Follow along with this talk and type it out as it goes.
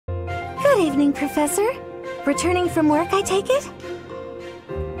Good evening, Professor. Returning from work, I take it?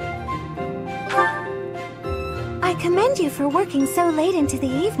 I commend you for working so late into the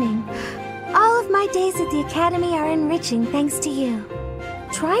evening. All of my days at the Academy are enriching thanks to you.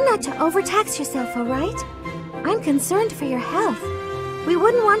 Try not to overtax yourself, alright? I'm concerned for your health. We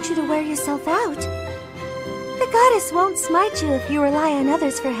wouldn't want you to wear yourself out. The goddess won't smite you if you rely on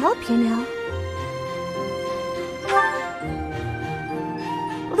others for help, you know.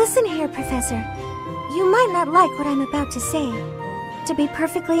 Listen here, Professor. You might not like what I'm about to say. To be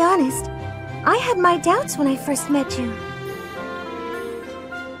perfectly honest, I had my doubts when I first met you.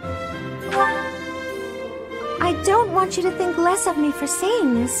 I don't want you to think less of me for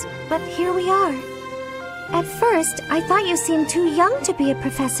saying this, but here we are. At first, I thought you seemed too young to be a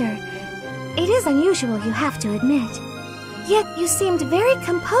professor. It is unusual, you have to admit. Yet you seemed very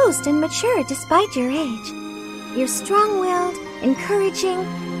composed and mature despite your age. You're strong-willed, encouraging,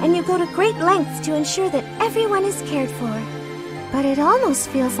 and you go to great lengths to ensure that everyone is cared for. But it almost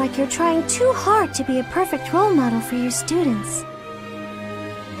feels like you're trying too hard to be a perfect role model for your students.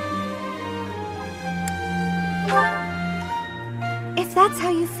 If that's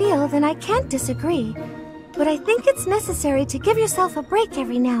how you feel, then I can't disagree. But I think it's necessary to give yourself a break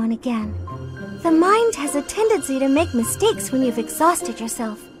every now and again. The mind has a tendency to make mistakes when you've exhausted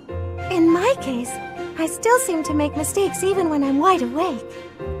yourself. In my case, I still seem to make mistakes even when I'm wide awake.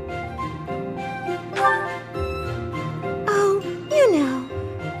 Oh, you know,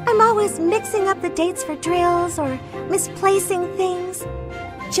 I'm always mixing up the dates for drills or misplacing things.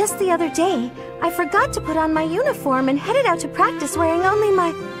 Just the other day, I forgot to put on my uniform and headed out to practice wearing only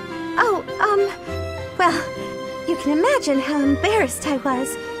my... well, you can imagine how embarrassed I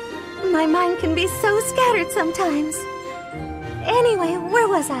was. My mind can be so scattered sometimes. Anyway, where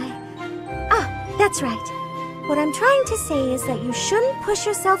was I? Ah, that's right. What I'm trying to say is that you shouldn't push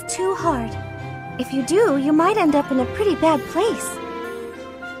yourself too hard. If you do, you might end up in a pretty bad place.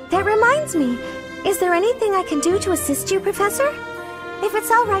 That reminds me, is there anything I can do to assist you, Professor? If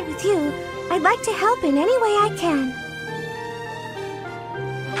it's all right with you, I'd like to help in any way I can.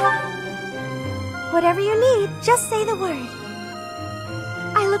 Whatever you need, just say the word.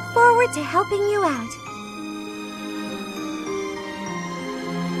 I look forward to helping you out.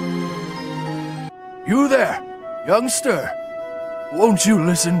 You there, youngster. Won't you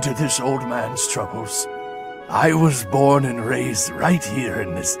listen to this old man's troubles? I was born and raised right here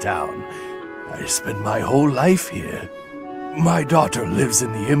in this town. I spent my whole life here. My daughter lives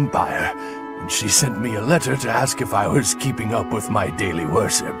in the Empire, and she sent me a letter to ask if I was keeping up with my daily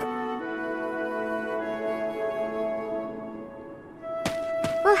worship.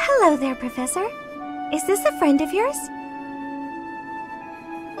 Well, hello there, Professor. Is this a friend of yours?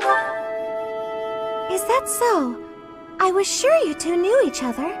 Is that so? I was sure you two knew each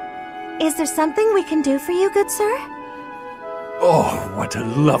other. Is there something we can do for you, good sir? Oh, what a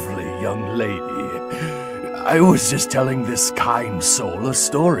lovely young lady. I was just telling this kind soul a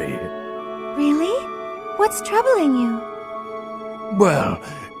story. Really? What's troubling you? Well,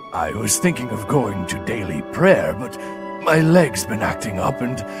 I was thinking of going to daily prayer, but my leg's been acting up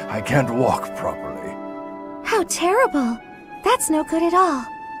and I can't walk properly. How terrible. That's no good at all.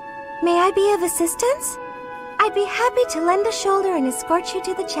 May I be of assistance? I'd be happy to lend a shoulder and escort you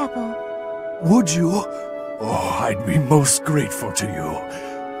to the chapel. Would you? Oh, I'd be most grateful to you.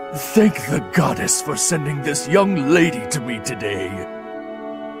 Thank the goddess for sending this young lady to me today.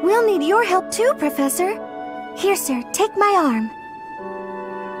 We'll need your help too, Professor. Here, sir, take my arm.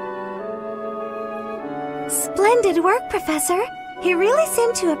 Splendid work, Professor. You really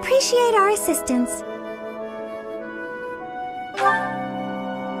seem to appreciate our assistance.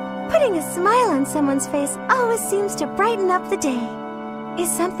 Putting a smile on someone's face always seems to brighten up the day. Is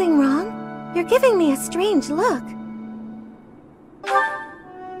something wrong? You're giving me a strange look.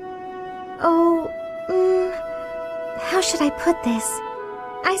 Oh, how should I put this?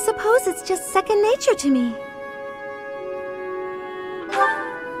 I suppose it's just second nature to me.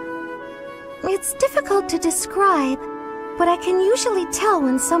 It's difficult to describe, but I can usually tell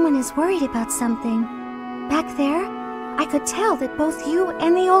when someone is worried about something. Back there, I could tell that both you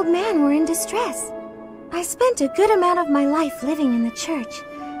and the old man were in distress. I spent a good amount of my life living in the church.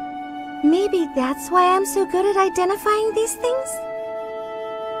 Maybe that's why I'm so good at identifying these things?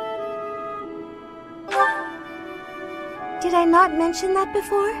 Did I not mention that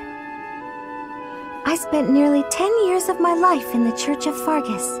before? I spent nearly 10 years of my life in the Church of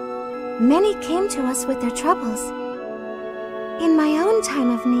Fargus. Many came to us with their troubles. In my own time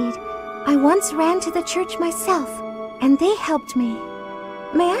of need, I once ran to the church myself, and they helped me.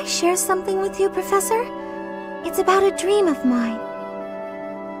 May I share something with you, Professor? It's about a dream of mine.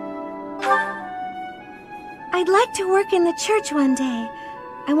 I'd like to work in the church one day.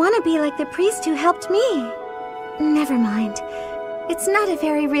 I want to be like the priest who helped me. Never mind. It's not a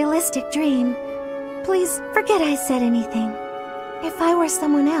very realistic dream. Please forget I said anything. If I were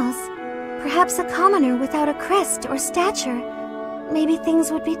someone else, perhaps a commoner without a crest or stature, maybe things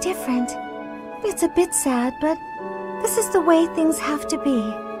would be different. It's a bit sad, but this is the way things have to be.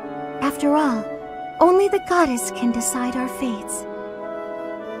 After all, only the goddess can decide our fates.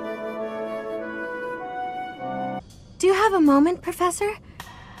 Do you have a moment, Professor?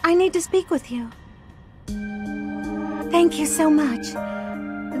 I need to speak with you. Thank you so much.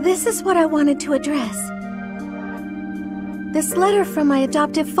 This is what I wanted to address. This letter from my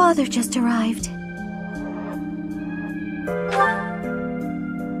adoptive father just arrived.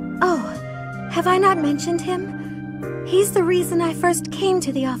 Oh, have I not mentioned him? He's the reason I first came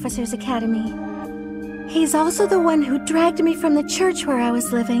to the Officers' Academy. He's also the one who dragged me from the church where I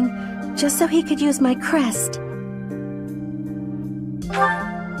was living, just so he could use my crest.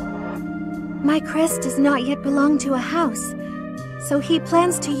 My crest does not yet belong to a house, so he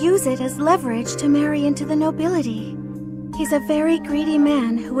plans to use it as leverage to marry into the nobility. He's a very greedy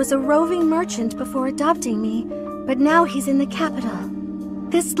man who was a roving merchant before adopting me, but now he's in the capital.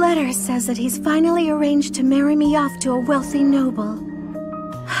 This letter says that he's finally arranged to marry me off to a wealthy noble.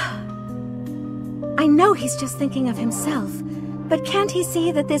 I know he's just thinking of himself, but can't he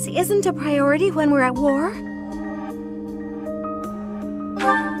see that this isn't a priority when we're at war?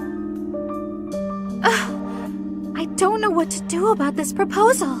 I don't know what to do about this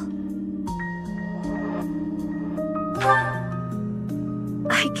proposal.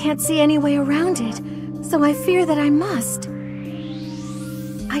 I can't see any way around it, so I fear that I must.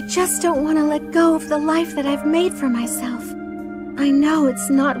 I just don't want to let go of the life that I've made for myself. I know it's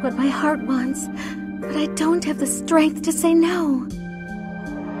not what my heart wants, but I don't have the strength to say no.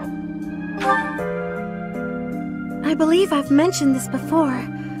 I believe I've mentioned this before,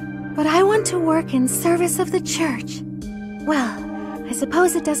 but I want to work in service of the church. Well, I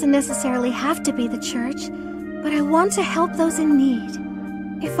suppose it doesn't necessarily have to be the church, but I want to help those in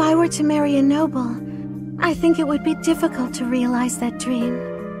need. If I were to marry a noble, I think it would be difficult to realize that dream.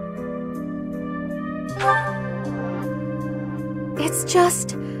 It's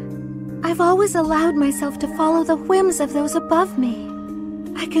just, I've always allowed myself to follow the whims of those above me.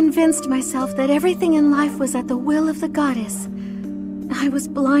 I convinced myself that everything in life was at the will of the goddess. I was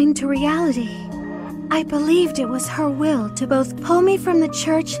blind to reality. I believed it was her will to both pull me from the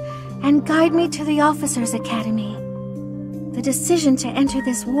church and guide me to the Officers' Academy. The decision to enter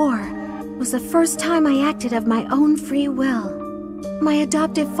this war was the first time I acted of my own free will. My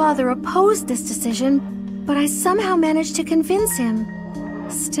adoptive father opposed this decision, but I somehow managed to convince him.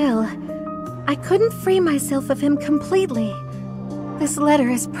 Still, I couldn't free myself of him completely. This letter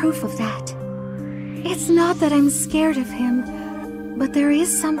is proof of that. It's not that I'm scared of him, but there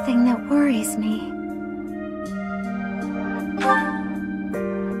is something that worries me.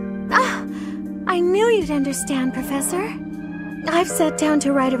 I knew you'd understand, Professor. I've sat down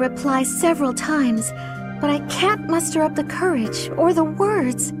to write a reply several times, but I can't muster up the courage or the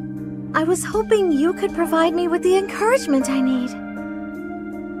words. I was hoping you could provide me with the encouragement I need.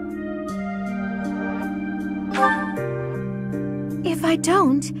 If I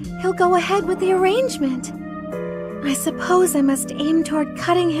don't, he'll go ahead with the arrangement. I suppose I must aim toward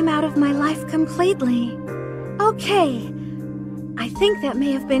cutting him out of my life completely. Okay. I think that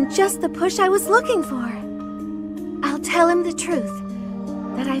may have been just the push I was looking for. I'll tell him the truth,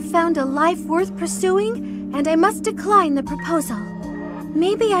 that I found a life worth pursuing and I must decline the proposal.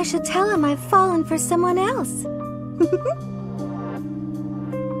 Maybe I should tell him I've fallen for someone else.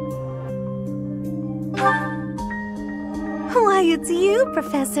 Why, it's you,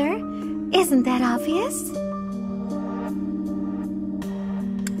 Professor. Isn't that obvious?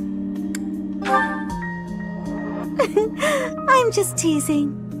 I'm just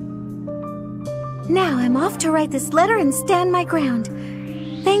teasing. Now I'm off to write this letter and stand my ground.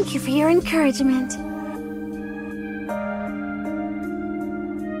 Thank you for your encouragement.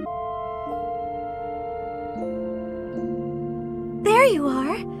 There you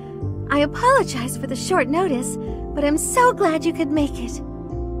are. I apologize for the short notice, but I'm so glad you could make it.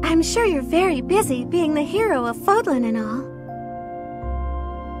 I'm sure you're very busy being the hero of Fodlan and all.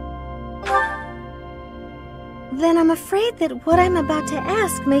 Then I'm afraid that what I'm about to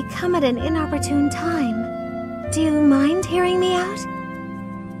ask may come at an inopportune time. Do you mind hearing me out?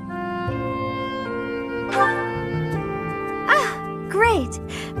 Great!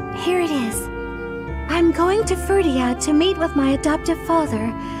 Here it is. I'm going to Ferdiad to meet with my adoptive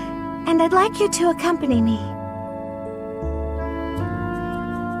father, and I'd like you to accompany me.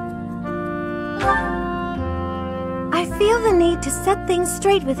 feel the need to set things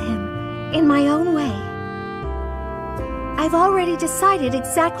straight with him, in my own way. I've already decided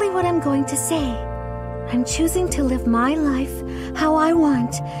exactly what I'm going to say. I'm choosing to live my life how I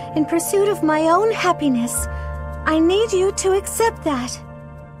want, in pursuit of my own happiness. I need you to accept that.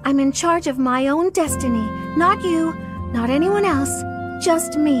 I'm in charge of my own destiny, not you, not anyone else,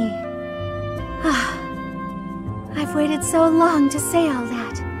 just me. I've waited so long to say all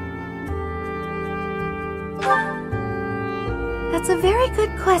that. That's a very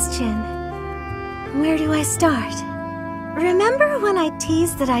good question. Where do I start? Remember when I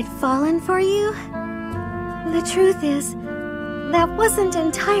teased that I'd fallen for you? The truth is, that wasn't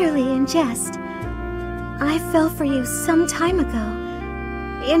entirely in jest. I fell for you some time ago.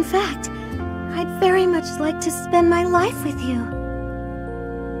 In fact, I'd very much like to spend my life with you.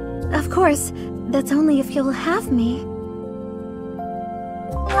 Of course, that's only if you'll have me.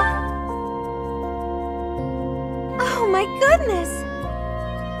 Oh my goodness!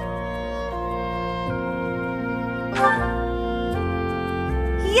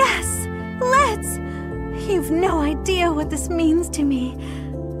 Yes! Let's! You've no idea what this means to me.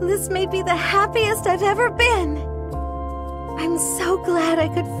 This may be the happiest I've ever been. I'm so glad I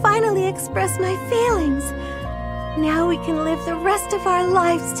could finally express my feelings. Now we can live the rest of our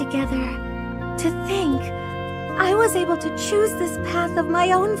lives together. To think, I was able to choose this path of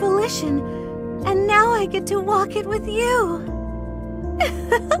my own volition, and now I get to walk it with you.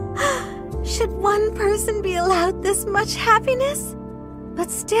 Should one person be allowed this much happiness? But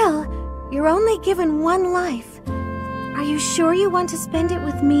still, you're only given one life. Are you sure you want to spend it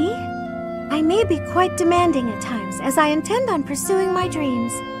with me? I may be quite demanding at times, as I intend on pursuing my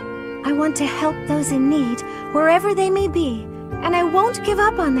dreams. I want to help those in need, wherever they may be, and I won't give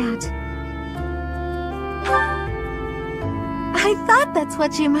up on that. I thought that's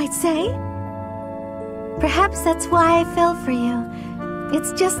what you might say. Perhaps that's why I fell for you.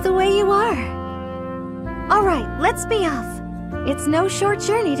 It's just the way you are. All right, let's be off. It's no short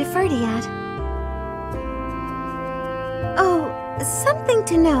journey to Ferdiad. Oh, something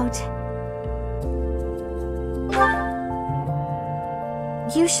to note.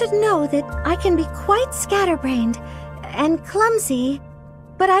 You should know that I can be quite scatterbrained and clumsy,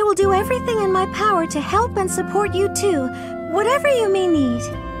 but I will do everything in my power to help and support you too, whatever you may need.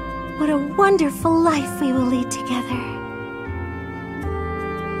 What a wonderful life we will lead together.